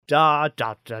Da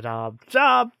da da da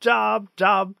da da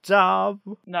da da.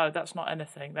 No, that's not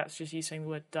anything. That's just you saying the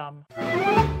word dumb.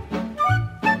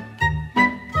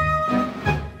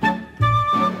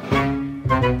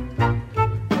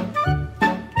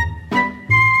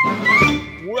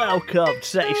 Welcome to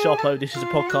setisoppO. This is a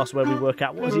podcast where we work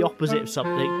out what is the opposite of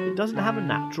something. It doesn't have a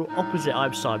natural opposite.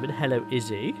 I'm Simon. Hello,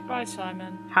 Izzy. Bye,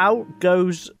 Simon. How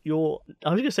goes your... I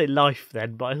was going to say life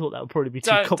then, but I thought that would probably be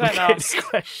too complicated a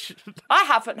question. I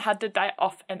haven't had a day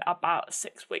off in about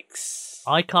 6 weeks.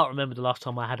 I can't remember the last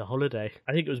time I had a holiday.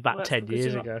 I think it was about 10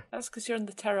 years ago. That's because you're on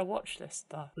the terror watch list,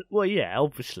 though. Well, yeah,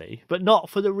 obviously. But not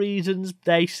for the reasons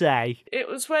they say. It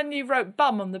was when you wrote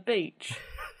bum on the beach.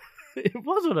 It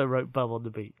was when I wrote bum on the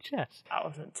beach, yes. That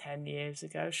wasn't 10 years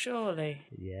ago, surely.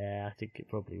 Yeah, I think it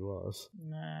probably was.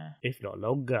 Nah. If not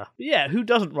longer. But yeah, who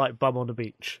doesn't write bum on the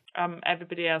beach?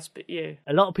 Everybody else but you.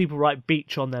 A lot of people write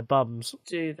beach on their bums.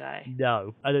 Do they?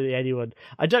 No, I don't think anyone.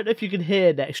 I don't know if you can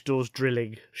hear next door's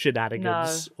drilling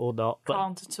shenanigans or not. But,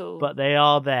 can't at all. But they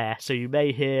are there, so you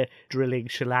may hear drilling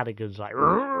shenanigans like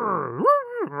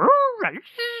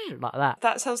that.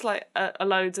 That sounds like a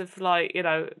load of,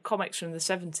 comics from the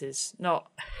 70s, not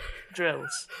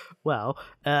drills. Well,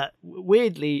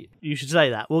 weirdly, you should say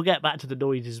that. We'll get back to the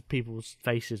noises of people's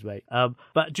faces, mate.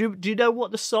 But do you know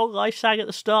what the song I sang at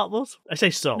the start was? I say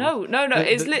song. No.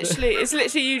 It's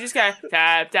literally you just go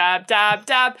dab dab dab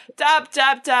dab dab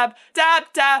dab dab dab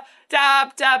dab.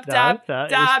 Dab dab dab dab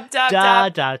dab dab da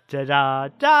da da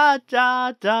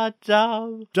da da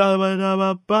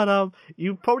da da.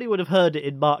 You probably would have heard it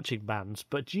in marching bands,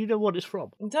 but do you know what it's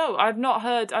from? No, I've not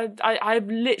heard. I've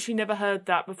literally never heard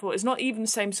that before. It's not even the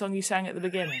same song you sang at the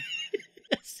beginning.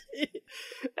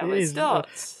 It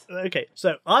starts. Okay,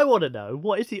 so I want to know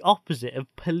what is the opposite of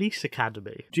Police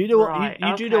Academy. Do you know what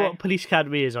you do know what Police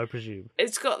Academy is? I presume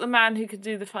it's got the man who can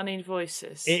do the funny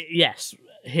voices. Yes,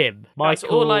 him. Michael. That's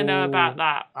all I know about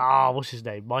that. What's his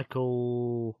name?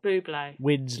 Michael Bublé.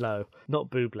 Winslow, not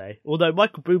Bublé. Although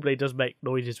Michael Bublé does make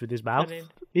noises with his mouth.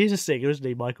 He's a singer, isn't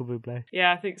he, Michael Bublé?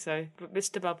 Yeah, I think so. But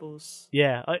Mr. Bubbles.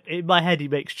 Yeah, in my head he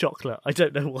makes chocolate. I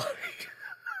don't know why.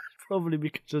 Probably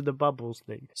because of the bubbles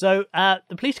thing. So,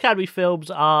 the Police Academy films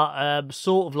are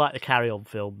sort of like the Carry On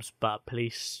films, but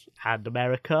police and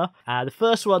America. The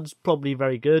first one's probably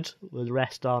very good, the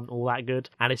rest aren't all that good.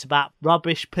 And it's about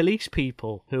rubbish police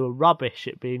people who are rubbish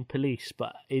at being police,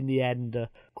 but in the end are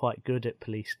quite good at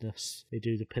policeness. They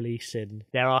do the policing.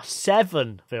 There are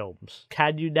 7 films.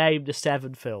 Can you name the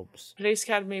 7 films? Police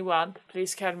Academy 1,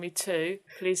 Police Academy 2,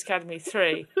 Police Academy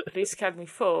 3, Police Academy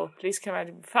 4, Police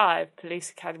Academy 5,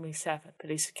 Police Academy 7,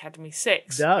 Police Academy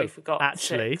 6. No, we forgot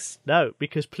actually, 6. No,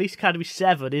 because Police Academy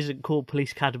 7 isn't called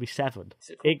Police Academy 7.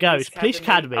 It goes Police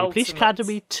Academy, Police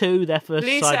Academy 2, their first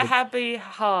Police assignment. Academy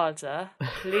Harder,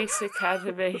 Police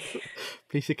Academy...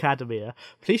 Police Academy,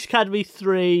 Police Academy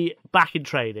 3, Back in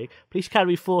Training, Police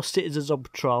Academy 4, Citizens on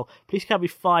Patrol, Police Academy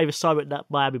 5, Assignment at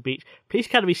Miami Beach, Police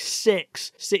Academy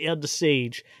 6, City Under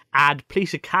Siege, and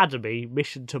Police Academy,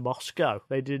 Mission to Moscow.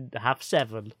 They didn't have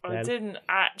 7. I didn't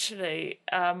actually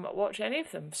watch any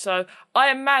of them. So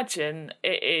I imagine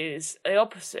it is the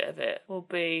opposite of it. Will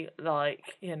be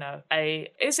like,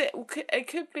 it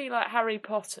could be like Harry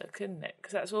Potter, couldn't it?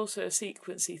 Because that's also a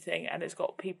sequency thing and it's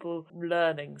got people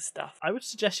learning stuff. I would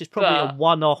suggest it's probably a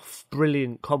one-off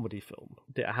brilliant comedy film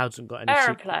that hasn't got any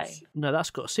Airplane. sequels. No,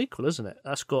 that's got a sequel, isn't it?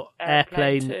 That's got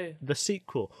Airplane the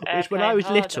sequel. Airplane which when I was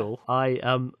Harder. little, I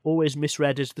always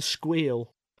misread as The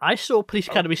Squeal. I saw Police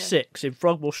Academy 6 in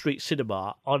Frogmore Street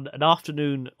Cinema on an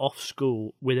afternoon off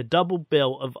school with a double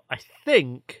bill of, I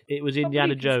think it was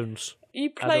Indiana Jones. You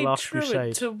played truant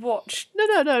Crusade. to watch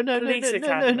No. Police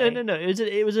Academy. No.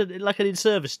 It was like an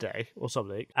in-service day or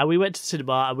something. And we went to the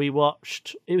cinema and we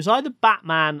watched... It was either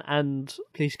Batman and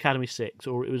Police Academy 6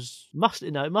 or it must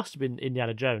have been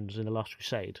Indiana Jones in The Last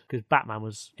Crusade because Batman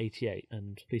was 88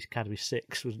 and Police Academy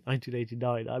 6 was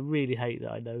 1989. I really hate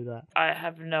that I know that. I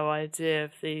have no idea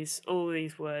of all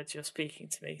these words you're speaking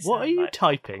to me. What are you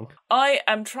typing? I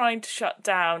am trying to shut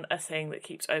down a thing that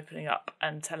keeps opening up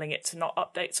and telling it to not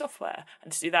update software.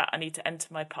 And to do that, I need to enter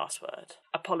my password.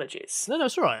 Apologies. No,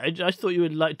 it's all right. I thought you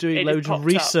were doing loads of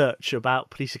research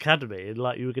about Police Academy and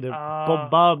you were going to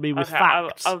bombard me with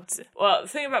facts. Well, the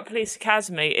thing about Police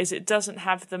Academy is it doesn't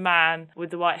have the man with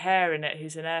the white hair in it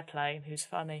who's an airplane, who's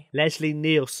funny. Leslie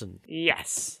Nielsen.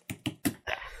 Yes.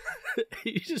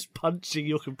 You're just punching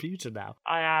your computer now.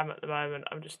 I am at the moment.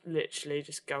 I'm just literally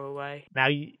just go away. Now,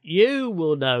 you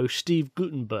will know Steve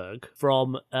Gutenberg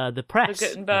from the press. The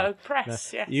Gutenberg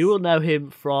Press, yes. You will know him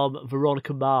from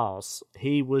Veronica Mars.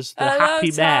 He was the a happy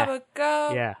long time mayor.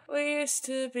 ago, Yeah. we used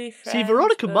to be friends. See,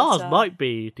 Veronica but Mars might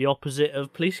be the opposite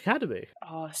of Police Academy.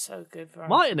 Oh, so good, Veronica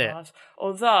Mightn't it? Mars.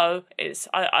 Although,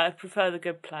 I prefer The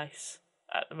Good Place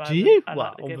at the moment. Do you? I Well,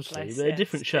 like The Good obviously, Place, they're yes,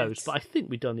 different shows, it's- but I think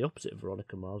we've done the opposite of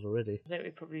Veronica Mars already. I think we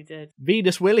probably did.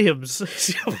 Venus Williams is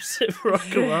the opposite of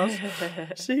Veronica Mars.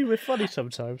 See, we're funny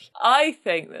sometimes. I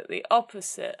think that the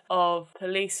opposite of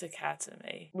Police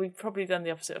Academy, we've probably done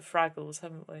the opposite of Fraggles,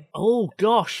 haven't we? Oh,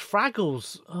 gosh,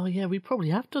 Fraggles. Oh, yeah, we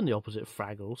probably have done the opposite of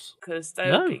Fraggles. Because they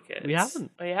No, would be good. we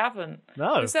haven't. We haven't.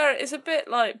 No. Because it's a bit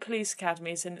like Police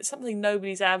Academies, and it's something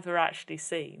nobody's ever actually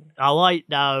seen. Oh, I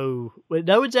know. Well,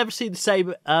 no one's ever seen the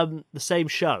same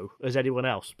show as anyone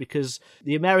else because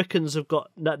the Americans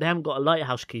they haven't got a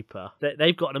lighthouse keeper.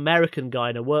 They've got an American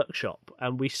guy in a workshop,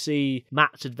 and we see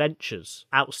Matt's adventures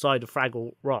outside of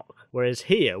Fraggle Rock. Whereas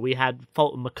here we had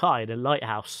Fulton Mackay in a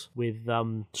lighthouse with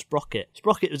Sprocket.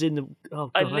 Sprocket was in the. Oh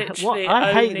God, I literally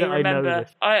I hate only that I know remember.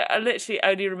 this. I literally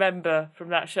only remember from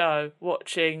that show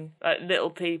watching like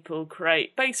little people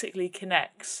create basically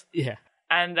connects, Yeah,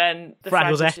 and then the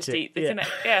Fraggles Fraggles ate just it, eat the yeah.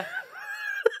 connect. Yeah.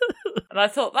 And I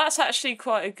thought that's actually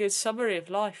quite a good summary of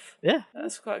life. yeah.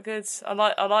 That's quite good. I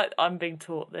like. I'm being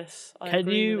taught this. I Can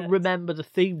agree you with it. remember the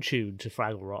theme tune to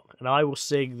Fraggle Rock? And I will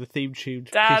sing the theme tune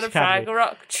to Down Police a Academy. Fraggle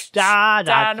Rock. Da,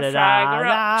 da, Down a da, Fraggle da,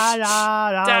 Rock.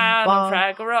 da, da, Down a ba.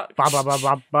 Fraggle Rock. Ba, ba, ba,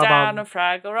 ba, ba, Down ba. a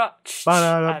Fraggle Rock.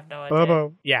 Ba-da-da, I have no idea.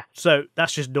 ba-ba. Yeah, so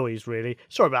that's just noise, really.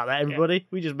 Sorry about that, everybody.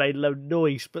 We just made a load of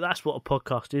noise, but that's what a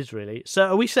podcast is, really. So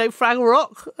are we saying Fraggle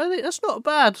Rock? I think that's not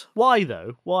bad. Why,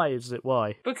 though? Why is it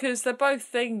why? Because they're both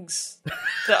things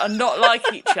that are not like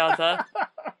each other.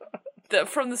 That are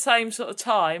from the same sort of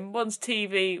time. One's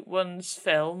TV, one's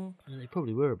film. They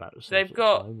probably were about the same They've sort of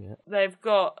got time, yeah. they've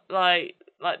got like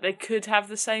they could have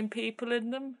the same people in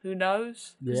them. Who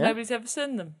knows? Because Yeah. nobody's ever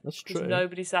seen them. That's 'Cause true.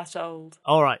 nobody's that old.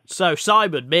 All right, so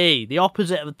Simon, me, the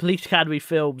opposite of the Police Academy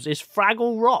films is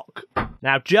Fraggle Rock.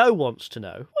 Now, Joe wants to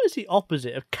know, what is the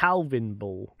opposite of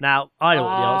Calvinball? Now, I know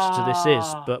what the answer to this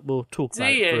is, but we'll talk Do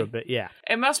about it for you? a bit, yeah.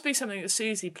 It must be something that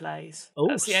Susie plays. Oh,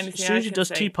 That's the only thing I Susie can does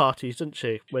think. tea parties, doesn't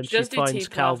she? When She she does do finds tea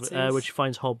Calvin, parties. when she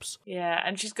finds Hobbs. Yeah,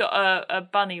 and she's got a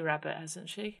bunny rabbit, hasn't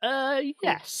she?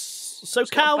 Yes. So She's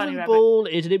got a bunny Calvinball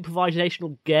is an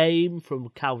improvisational game from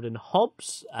Calvin and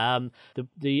Hobbes.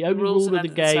 The only rules rule are of the never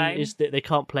the game same. is that they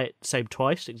can't play it the same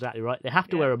twice. Exactly right. They have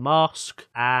to Yeah. wear a mask,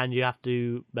 and you have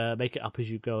to make it up as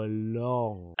you go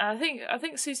along. I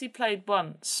think Susie played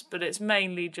once, but it's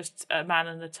mainly just a man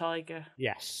and a tiger.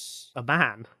 Yes, a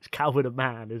man. Is Calvin a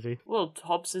man? Is he? Well,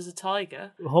 Hobbs is a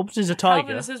tiger. Hobbes is a tiger.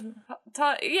 Calvin is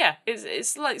yeah,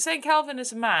 it's like saying Calvin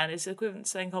is a man is equivalent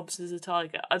to saying Hobbs is a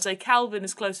tiger. I'd say Calvin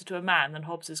is closer to a man than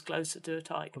Hobbs is closer to a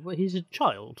tiger. Well, he's a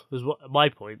child. Is what my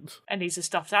point. And he's a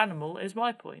stuffed animal, is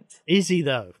my point. Is he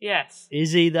though? Yes.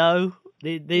 Is he though?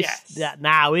 Yes.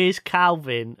 Now is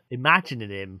Calvin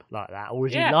imagining him like that, or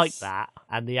is Yes. he like that,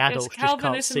 and the adults Yes, just Calvin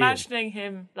can't is see him? imagining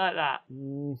him like that.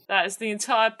 That is the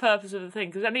entire purpose of the thing.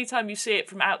 Because anytime you see it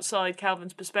from outside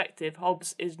Calvin's perspective,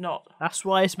 Hobbs is not That's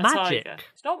why it's a magic. tiger.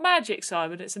 It's not magic,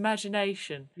 Simon. It's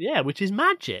imagination. Yeah, which is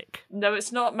magic. No,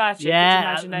 it's not magic.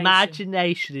 Yeah, it's imagination.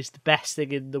 imagination is the best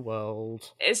thing in the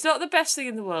world. It's not the best thing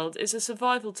in the world. It's a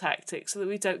survival tactic so that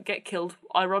we don't get killed,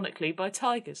 ironically, by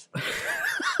tigers.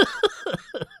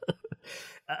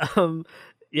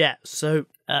 Yeah, so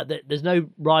there's no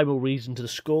rhyme or reason to the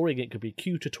scoring. It could be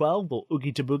Q to 12 or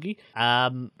Oogie to Boogie.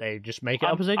 They just make it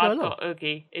up as they go I've along. got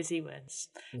Oogie. Izzy wins.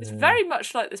 It's very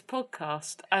much like this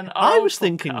podcast. And our I old was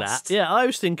thinking podcast. that. Yeah, I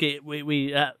was thinking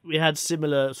we had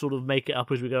similar sort of make it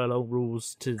up as we go along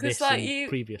rules to this like, and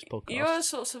previous podcasts. You're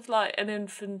sort of like an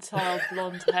infantile,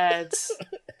 blonde-haired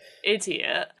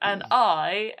idiot, and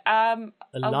I am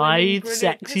A winning, lithe, brilliant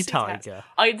sexy pussycat. tiger.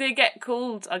 I did get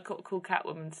called. I got called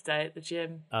Catwoman today at the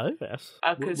gym. Oh, yes.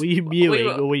 'Cause Were you mewing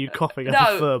or were you coughing up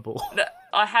a furball? No,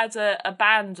 I had a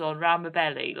band on round my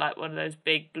belly, like one of those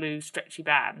big blue stretchy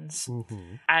bands,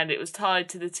 and it was tied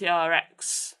to the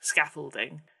TRX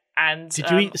scaffolding. And Did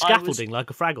you eat the scaffolding like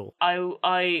a Fraggle?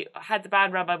 I had the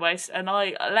band round my waist and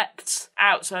I leapt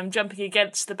out, so I'm jumping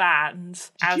against the band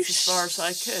out as far as I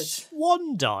could.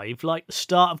 Swan dive like the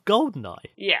start of Goldeneye.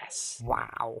 Yes.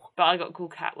 Wow. But I got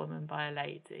called Catwoman by a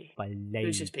lady. By Who lady.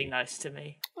 was just being nice to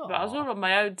me. But I was all on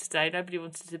my own today. Nobody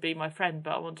wanted to be my friend,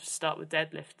 but I wanted to start with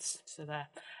deadlifts. So there.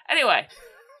 Anyway,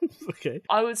 Okay.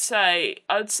 I would say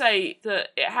that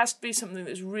it has to be something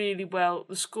that's really well.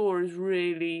 The score is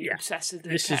really obsessively.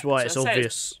 This kept. is why So it's I'd say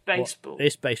obvious. It's baseball.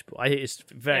 It's baseball. I think it's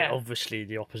very Yeah. obviously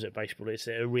the opposite of baseball. It's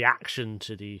a reaction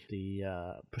to the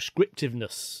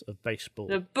prescriptiveness of baseball.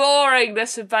 The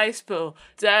boringness of baseball.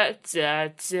 Da, da,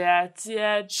 da,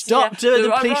 da, Stop da. doing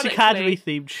the Police Ironically, Academy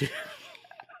theme tune.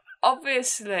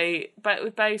 Obviously, but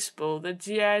with baseball, the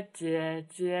da, da,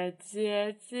 da,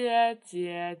 da, da,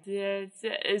 da, da,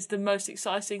 da, is the most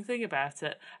exciting thing about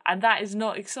it, and that is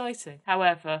not exciting.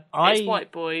 However, it's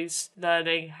white boys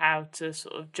learning how to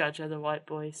sort of judge other white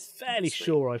boys. Fairly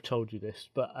sure I've told you this,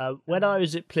 but when I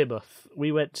was at Plymouth,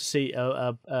 we went to see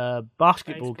a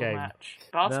basketball game. Match.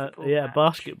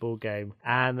 Basketball game,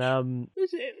 and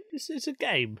it's a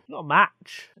game, not a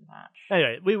match.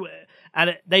 Anyway,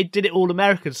 they did it all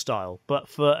American style, but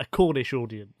for a Cornish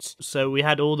audience. So we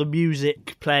had all the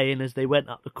music playing as they went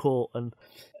up the court, and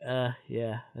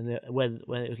and when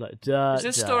it was like, is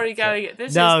this story going?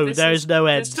 There's no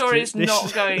end. The story is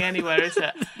not going anywhere, is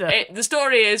it? No. The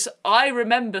story is I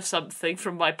remember something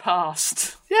from my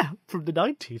past. Yeah, from the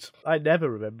 90s. I never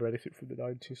remember anything from the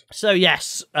 90s. So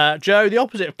yes, Joe, the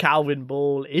opposite of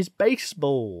Calvinball is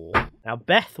baseball. Now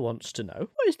Beth wants to know,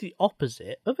 what is the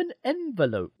opposite of an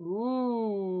envelope?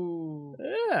 Ooh.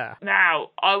 Yeah.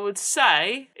 Now, I would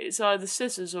say it's either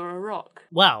scissors or a rock.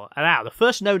 Well, now, the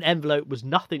first known envelope was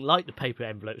nothing like the paper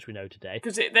envelopes we know today.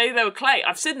 Because they were clay.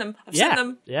 I've seen them. Seen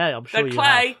them. Yeah, I'm sure They're you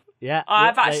clay. have. Yeah,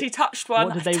 I've actually touched one.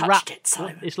 What did they wrap?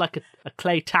 It's like a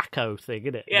clay taco thing,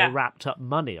 isn't it? Yeah. They wrapped up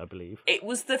money, I believe. It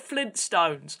was the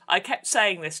Flintstones. I kept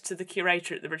saying this to the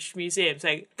curator at the British Museum,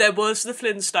 saying, there was the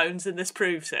Flintstones and this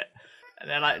proves it. And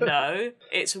they're like, no,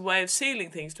 it's a way of sealing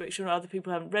things to make sure other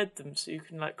people haven't read them, so you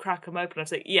can like crack them open. I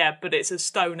was like, yeah, but it's a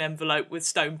stone envelope with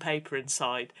stone paper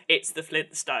inside. It's the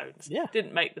Flintstones. Yeah.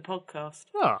 Didn't make the podcast.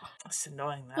 Oh. That's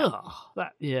annoying, that. Oh,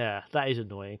 that is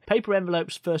annoying. Paper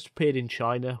envelopes first appeared in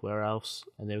China, where else?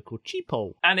 And they were called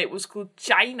cheapo. And it was called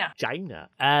China.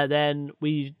 Then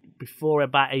before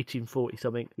about 1840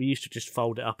 something, we used to just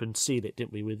fold it up and seal it,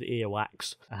 didn't we, with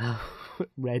earwax.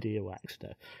 Red earwax,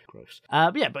 no, gross.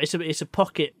 But it's a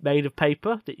pocket made of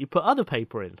paper that you put other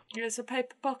paper in. It's a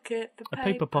paper pocket. A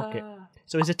paper pocket.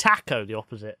 So is a taco the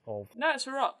opposite of? No, it's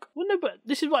a rock. Well, no, but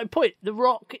this is my point. The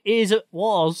rock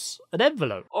was an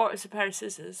envelope. Or it's a pair of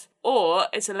scissors. Or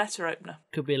it's a letter opener.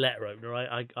 Could be a letter opener.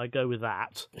 I go with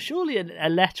that. Surely a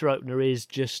letter opener is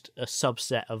just a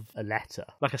subset of a letter.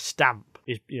 Like a stamp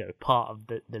is, part of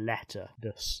the letter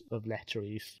of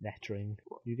lettering.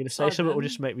 You're going to say something or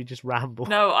just make me just ramble?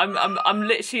 No, I'm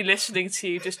literally listening to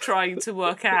you, just trying to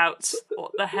work out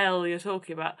what the hell you're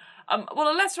talking about.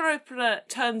 Well, a letter opener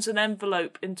turns an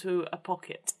envelope into a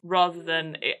pocket rather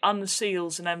than it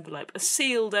unseals an envelope. A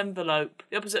sealed envelope,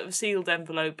 the opposite of a sealed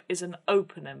envelope is an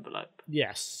open envelope.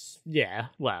 Yes. Yeah.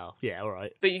 Well, yeah, all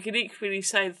right. But you could equally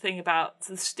say the thing about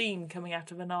the steam coming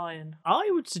out of an iron. I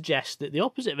would suggest that the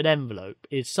opposite of an envelope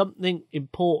is something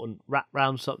important wrapped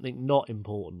around something not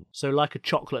important. So like a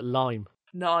chocolate lime.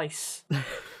 Nice.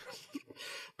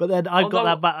 But then I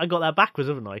got that backwards,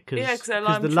 haven't I? Because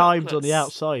the lime's on the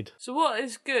outside. So what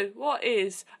is good? What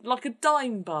is like a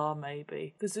dime bar,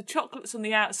 maybe? Because the chocolate's on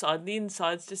the outside, the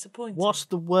inside's disappointing. What's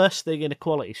the worst thing in a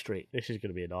Quality Street? This is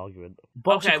going to be an argument.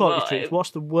 Box of Quality Streets.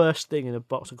 What's the worst thing in a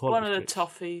box of Quality Streets? One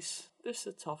of the toffees. Just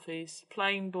the toffees.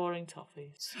 Plain, boring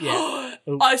toffees. Yeah.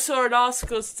 I saw an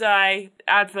article today,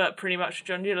 advert pretty much for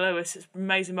John D. Lewis. It's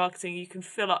amazing marketing. You can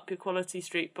fill up your Quality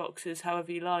Street boxes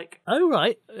however you like. Oh,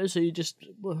 right. So you just...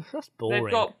 Well, that's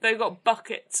boring. They've got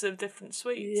buckets of different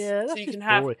sweets. Yeah, that's so you just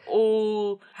can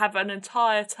boring. have an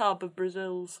entire tub of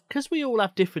Brazils. Because we all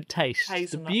have different tastes.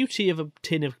 Hazelnut. The beauty of a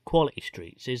tin of Quality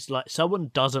Streets is like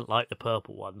someone doesn't like the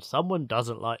purple ones, someone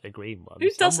doesn't like the green ones. Who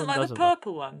doesn't like the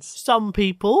purple ones? Some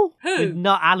people. Who? With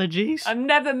nut allergies. I've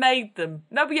never made them.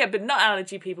 No, but nut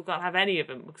allergy people can't have any of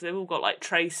them because they've all got like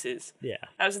traces. Yeah.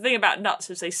 That's the thing about nuts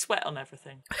is they sweat on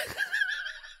everything.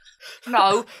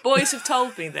 No, boys have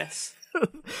told me this.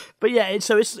 But yeah,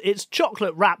 it's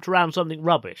chocolate wrapped around something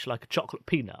rubbish, like a chocolate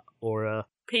peanut or a...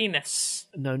 Penis.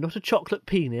 No, not a chocolate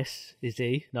penis, is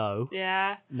he? No.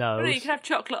 Yeah. No. Well, you can have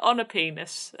chocolate on a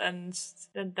penis, and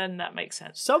then that makes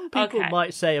sense. Some people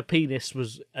might say a penis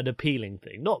was an appealing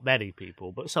thing. Not many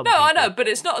people, but some No, people. I know, but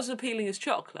it's not as appealing as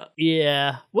chocolate.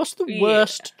 Yeah. What's the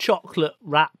worst chocolate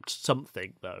wrapped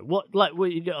something, though? What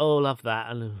you go, oh, love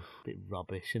that, and Bit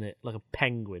rubbish, isn't it? Like a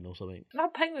penguin or something. No,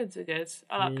 penguins are good.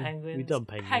 I like penguins. We've done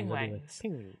penguins.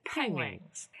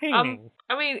 Penguins. Penguins.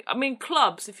 I mean,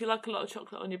 clubs. If you like a lot of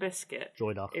chocolate on your biscuit,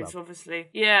 Join our club. it's obviously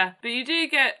but you do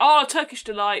get Turkish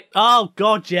delight. Oh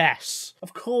God, yes,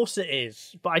 of course it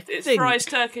is. But I think It's Fry's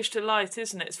Turkish delight,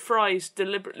 isn't it? It's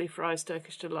deliberately Fry's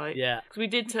Turkish delight. Yeah, because we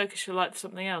did Turkish delight for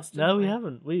something else. No, we we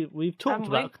haven't. We've talked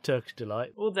about Turkish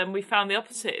delight. Well, then we found the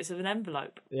opposite is of an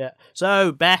envelope. Yeah.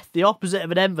 So Beth, the opposite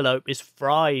of an envelope is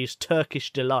Fry's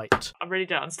Turkish delight. I really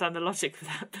don't understand the logic for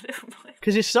that, but never mind.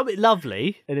 Because it's something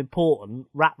lovely and important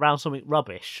wrapped around something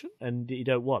rubbish and you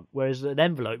don't want. Whereas an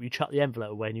envelope, you chuck the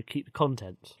envelope away and you keep the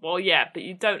contents. Well, yeah, but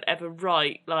you don't ever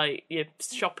write like your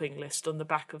shopping list on the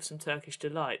back of some Turkish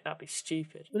delight. That'd be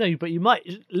stupid. No, but you might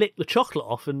lick the chocolate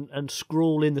off and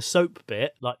scrawl in the soap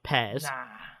bit, like pears. Nah.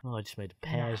 Oh, I just made a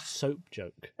pears soap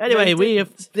joke. Anyway, we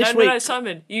have this week. No,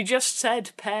 Simon, you just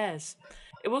said pears.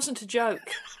 It wasn't a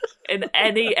joke. In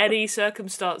any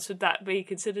circumstance would that be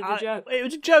considered a joke? It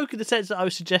was a joke in the sense that I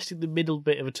was suggesting the middle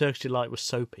bit of a Turkish delight was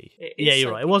soapy. You're soapy.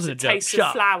 Right. It wasn't a joke. Taste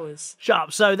of flowers. Shut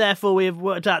up. So therefore, we have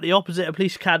worked out the opposite of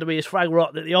Police Academy is Frag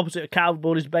Rock, that the opposite of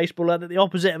Calvinball is baseball, and that the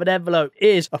opposite of an envelope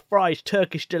is a Fry's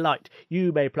Turkish delight.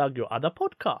 You may plug your other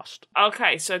podcast.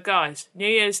 Okay, so guys, New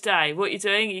Year's Day, what you're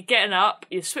doing? You're getting up,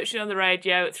 you're switching on the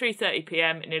radio at 3:30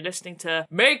 p.m, and you're listening to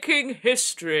Making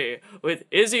History with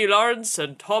Izzy Lawrence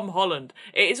and Tom Holland.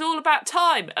 It is all about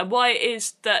time and why it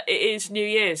is that it is New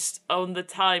Year's on the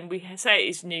time we say it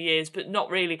is New Year's, but not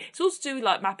really. It's all to do with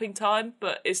like mapping time,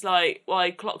 but it's like why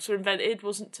clocks were invented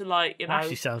wasn't to like, you know.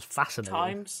 Actually sounds fascinating.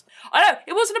 Times. I know,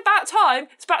 it wasn't about time,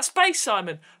 it's about space,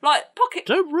 Simon. Like pocket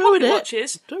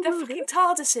watches, they're fucking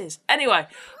TARDISes. Anyway,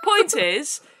 point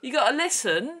is, you got to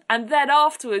listen, and then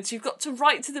afterwards you've got to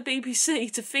write to the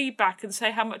BBC to feedback and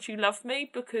say how much you love me,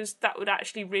 because that would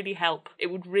actually really help.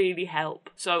 It would really help.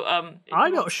 So,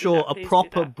 I'm not sure a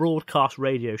proper broadcast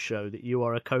radio show that you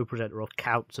are a co-presenter of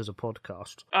counts as a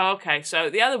podcast. Oh, okay, so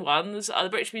the other ones are the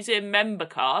British Museum member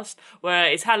cast, where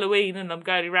it's Halloween and I'm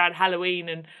going around Halloween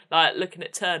and like looking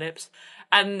at turnips.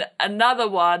 And another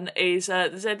one is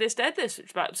the Z-List Dead List, which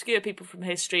is about obscure people from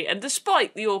history. And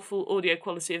despite the awful audio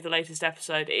quality of the latest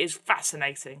episode, it is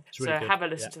fascinating. Really so have a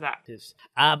listen to that. It is.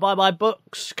 Buy my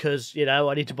books, because, you know,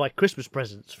 I need to buy Christmas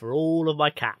presents for all of my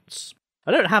cats. I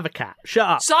don't have a cat. Shut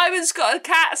up. Simon's got a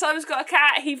cat.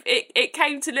 It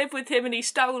came to live with him and he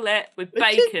stole it with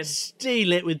bacon. Didn't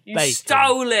steal it with bacon. You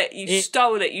stole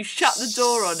it. You shut the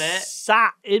door on it.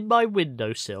 Sat in my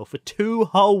windowsill for 2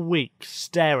 whole weeks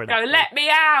staring at me. Let me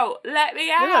out.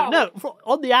 No,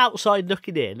 on the outside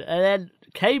looking in, and then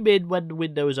came in when the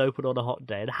window was open on a hot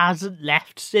day and hasn't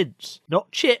left since.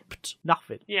 Not chipped,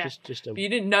 nothing. Yeah. Just But you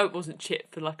didn't know it wasn't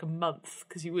chipped for like a month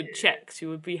because you wouldn't check, because you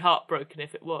would be heartbroken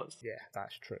if it was. Yeah,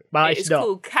 that's true. But it's not.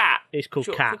 Called Cat. It's called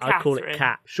Cat. I call it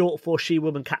Cat. Short for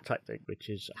she-woman cat type thing, which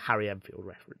is a Harry Enfield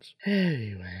reference.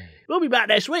 Anyway, we'll be back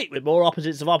next week with more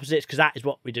opposites of opposites, because that is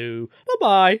what we do.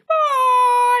 Bye-bye.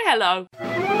 Bye. Hello.